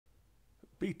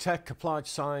BTEC Applied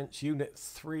Science Unit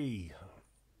 3.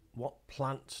 What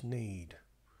plants need?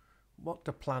 What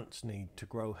do plants need to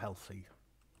grow healthy?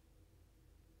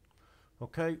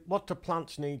 Okay, what do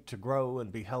plants need to grow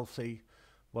and be healthy?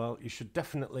 Well, you should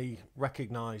definitely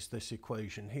recognize this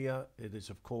equation here. It is,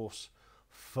 of course,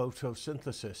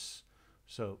 photosynthesis.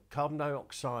 So carbon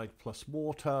dioxide plus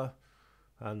water,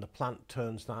 and the plant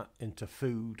turns that into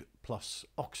food plus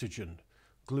oxygen,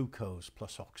 glucose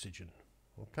plus oxygen.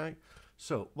 Okay,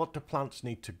 so what do plants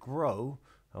need to grow,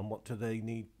 and what do they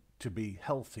need to be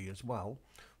healthy as well?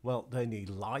 Well, they need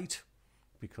light,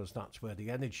 because that's where the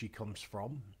energy comes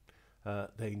from.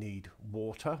 They need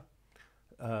water.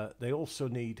 They also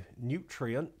need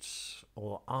nutrients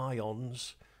or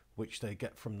ions, which they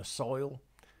get from the soil.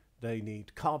 They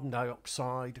need carbon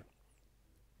dioxide.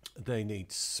 They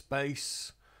need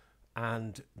space,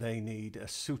 and they need a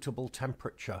suitable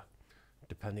temperature,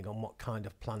 depending on what kind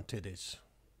of plant it is.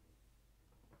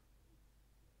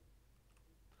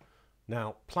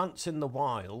 Now, plants in the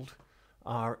wild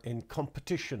are in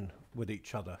competition with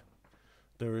each other.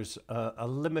 There is a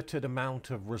limited amount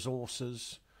of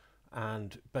resources,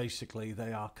 and basically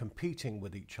they are competing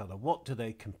with each other. What do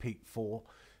they compete for?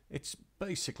 It's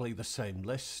basically the same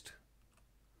list.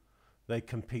 They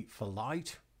compete for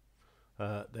light.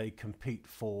 They compete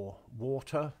for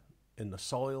water in the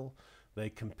soil. They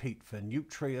compete for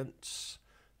nutrients.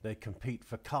 They compete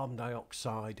for carbon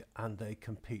dioxide, and they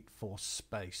compete for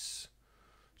space.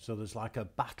 So there's like a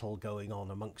battle going on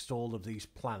amongst all of these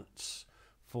plants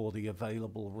for the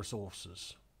available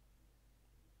resources.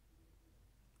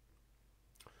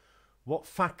 What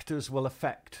factors will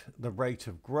affect the rate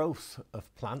of growth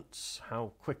of plants?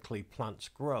 How quickly plants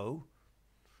grow?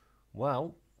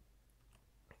 Well,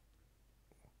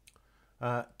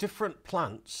 different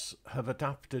plants have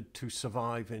adapted to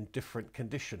survive in different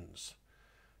conditions.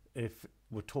 If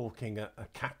we're talking a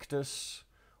cactus,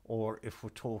 or if we're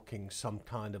talking some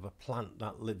kind of a plant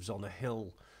that lives on a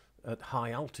hill at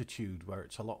high altitude where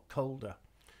it's a lot colder,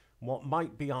 what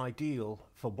might be ideal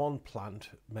for one plant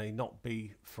may not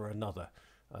be for another.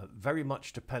 Very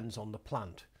much depends on the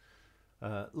plant.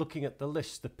 Looking at the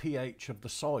list, the pH of the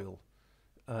soil,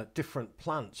 different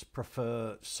plants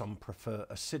some prefer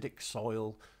acidic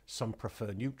soil, some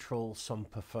prefer neutral, some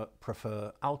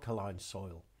prefer alkaline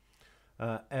soil.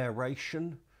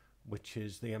 Aeration, which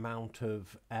is the amount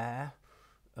of air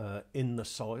in the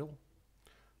soil.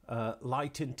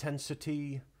 Light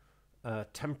intensity,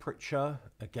 temperature,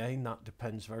 again, that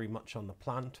depends very much on the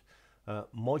plant.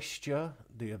 Moisture,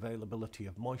 the availability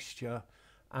of moisture,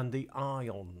 and the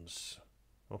ions.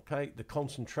 Okay, the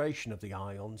concentration of the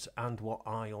ions and what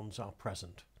ions are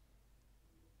present.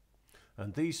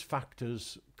 And these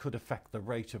factors could affect the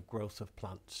rate of growth of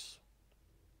plants.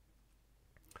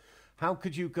 How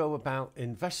could you go about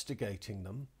investigating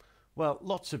them? Well,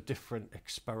 lots of different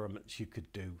experiments you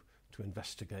could do to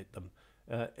investigate them.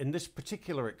 In this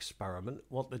particular experiment,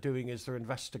 what they're doing is they're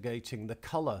investigating the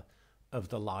colour of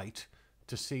the light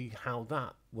to see how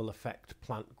that will affect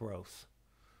plant growth.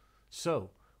 So,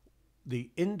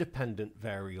 the independent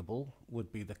variable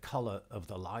would be the colour of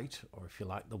the light, or if you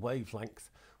like, the wavelength.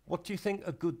 What do you think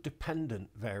a good dependent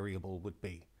variable would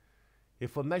be?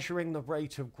 If we're measuring the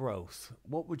rate of growth,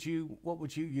 what would you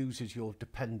use as your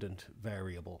dependent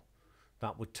variable?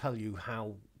 That would tell you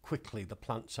how quickly the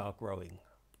plants are growing.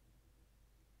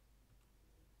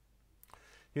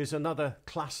 Here's another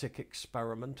classic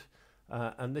experiment,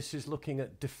 and this is looking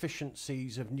at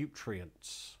deficiencies of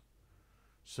nutrients.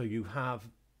 So you have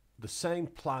the same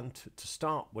plant to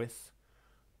start with,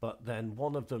 but then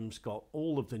one of them's got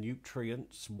all of the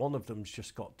nutrients, one of them's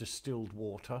just got distilled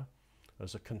water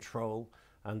as a control,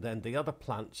 and then the other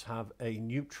plants have a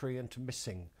nutrient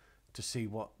missing to see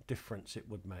what difference it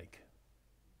would make.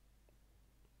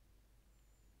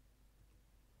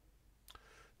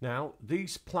 Now,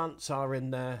 these plants are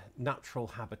in their natural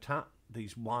habitat,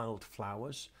 these wild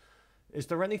flowers. Is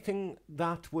there anything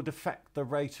that would affect the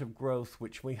rate of growth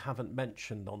which we haven't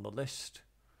mentioned on the list?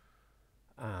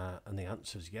 And the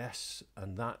answer is yes,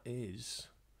 and that is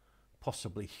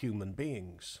possibly human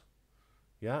beings.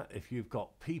 Yeah, if you've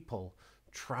got people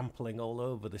trampling all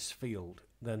over this field,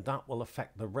 then that will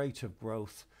affect the rate of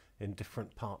growth in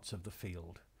different parts of the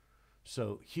field.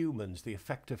 So humans, the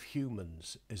effect of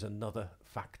humans is another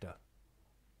factor.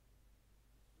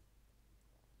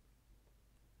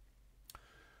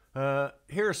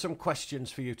 Here are some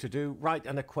questions for you to do. Write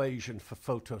an equation for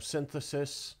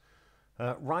photosynthesis.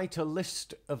 Write a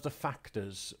list of the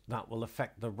factors that will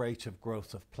affect the rate of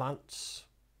growth of plants.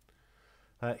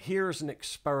 Here's an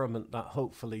experiment that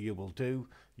hopefully you will do.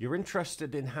 You're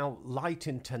interested in how light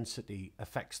intensity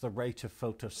affects the rate of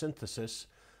photosynthesis,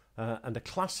 and a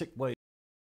classic way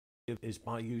is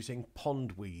by using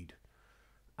pondweed.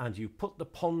 And you put the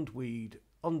pondweed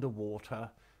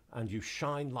underwater and you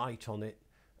shine light on it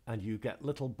and you get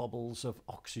little bubbles of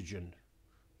oxygen,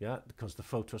 yeah, because the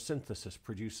photosynthesis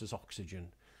produces oxygen.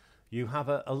 You have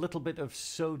a little bit of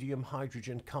sodium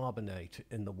hydrogen carbonate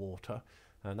in the water,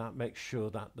 and that makes sure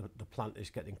that the plant is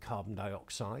getting carbon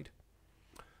dioxide.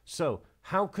 So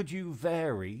how could you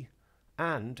vary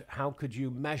and how could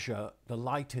you measure the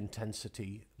light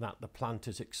intensity that the plant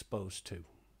is exposed to?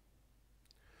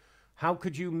 How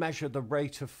could you measure the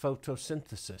rate of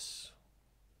photosynthesis?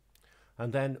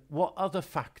 And then what other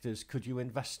factors could you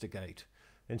investigate?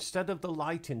 Instead of the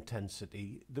light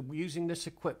intensity, using this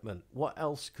equipment, what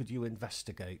else could you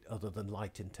investigate other than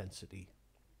light intensity?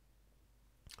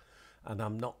 And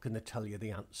I'm not going to tell you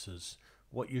the answers.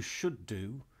 What you should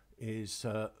do is,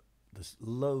 there's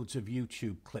loads of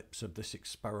YouTube clips of this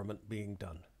experiment being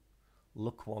done.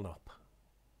 Look one up.